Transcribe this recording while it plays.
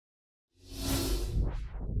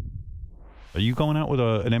Are you going out with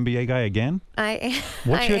an NBA guy again?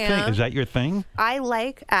 What's your thing? Is that your thing? I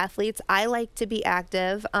like athletes. I like to be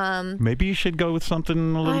active. Maybe you should go with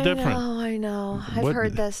something a little different. I know. I've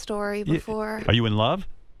heard this story before. Are you in love?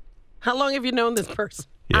 How long have you known this person?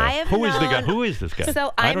 Yeah. Who is the guy? Who is this guy?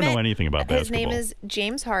 So I don't know anything about basketball. His name is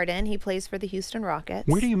James Harden. He plays for the Houston Rockets.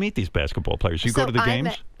 Where do you meet these basketball players? You go to the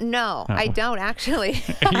games? No, I don't actually.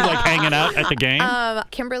 Are you like hanging out at the game?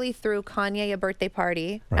 Kimberly threw Kanye a birthday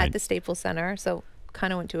party at the Staples Center, so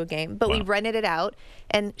kind of went to a game. But we rented it out,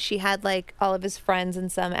 and she had like all of his friends and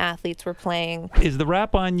some athletes were playing. Is the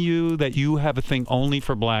rap on you that you have a thing only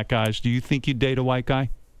for black guys? Do you think you'd date a white guy?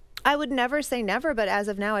 I would never say never, but as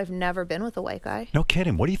of now, I've never been with a white guy. No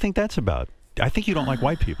kidding. What do you think that's about? I think you don't like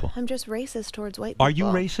white people. I'm just racist towards white people. Are you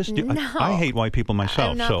racist? No. I hate white people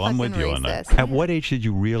myself, so I'm with you on that. At what age did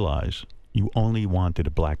you realize you only wanted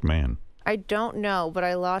a black man? I don't know, but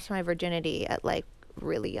I lost my virginity at like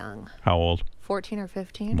really young. How old? 14 or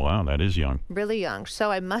 15. Wow, that is young. Really young. So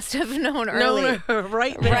I must have known early. No,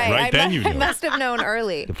 right then. Right then you knew. I must have known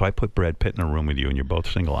early. If I put Brad Pitt in a room with you and you're both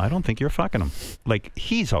single, I don't think you're fucking him. Like,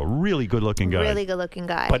 he's a really good-looking guy. Really good-looking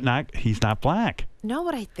guy. But he's not black. No,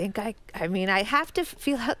 but I think I mean, I have to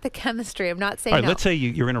feel out the chemistry. I'm not saying All right, let's say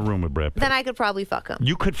you're in a room with Brad Pitt. Then I could probably fuck him.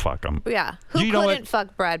 You could fuck him. Yeah. Who couldn't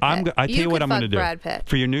fuck Brad Pitt? I tell you what I'm going to do. Brad Pitt.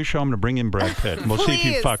 For your new show, I'm going to bring in Brad Pitt. And we'll see if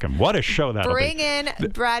you fuck him. What a show that'll be. Bring in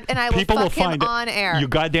Brad, and I will fuck him on air. You're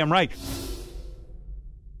goddamn right.